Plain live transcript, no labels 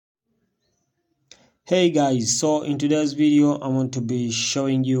Hey guys, so in today's video I'm going to be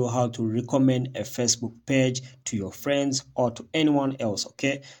showing you how to recommend a Facebook page to your friends or to anyone else.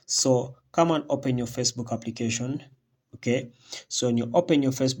 Okay, so come and open your Facebook application. Okay, so when you open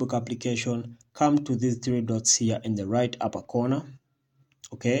your Facebook application, come to these three dots here in the right upper corner.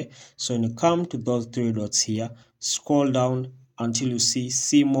 Okay, so when you come to those three dots here, scroll down until you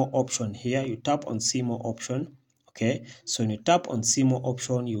see more option here. You tap on see more option. Okay, so when you tap on see more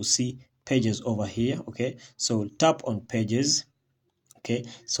option, you'll see pages over here. Okay, so tap on pages. Okay,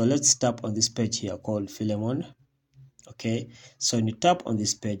 so let's tap on this page here called Philemon. Okay, so when you tap on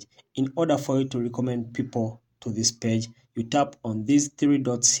this page, in order for you to recommend people to this page, you tap on these three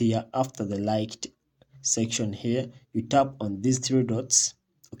dots here after the liked section here. You tap on these three dots.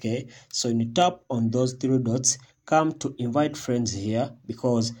 Okay, so when you tap on those three dots, come to invite friends here,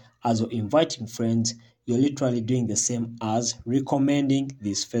 because as you're inviting friends, you're literally doing the same as recommending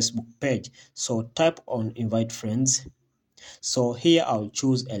this Facebook page. So type on invite friends. So here I'll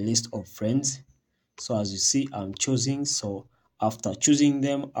choose a list of friends. So as you see, I'm choosing. So after choosing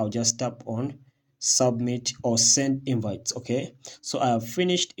them, I'll just tap on submit or send invites. Okay, so I have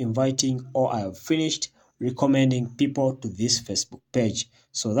finished inviting, or I have finished recommending people to this Facebook page.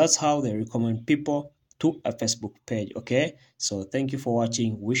 So that's how they recommend people to a Facebook page. Okay, so thank you for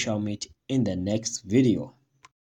watching. We shall meet in the next video.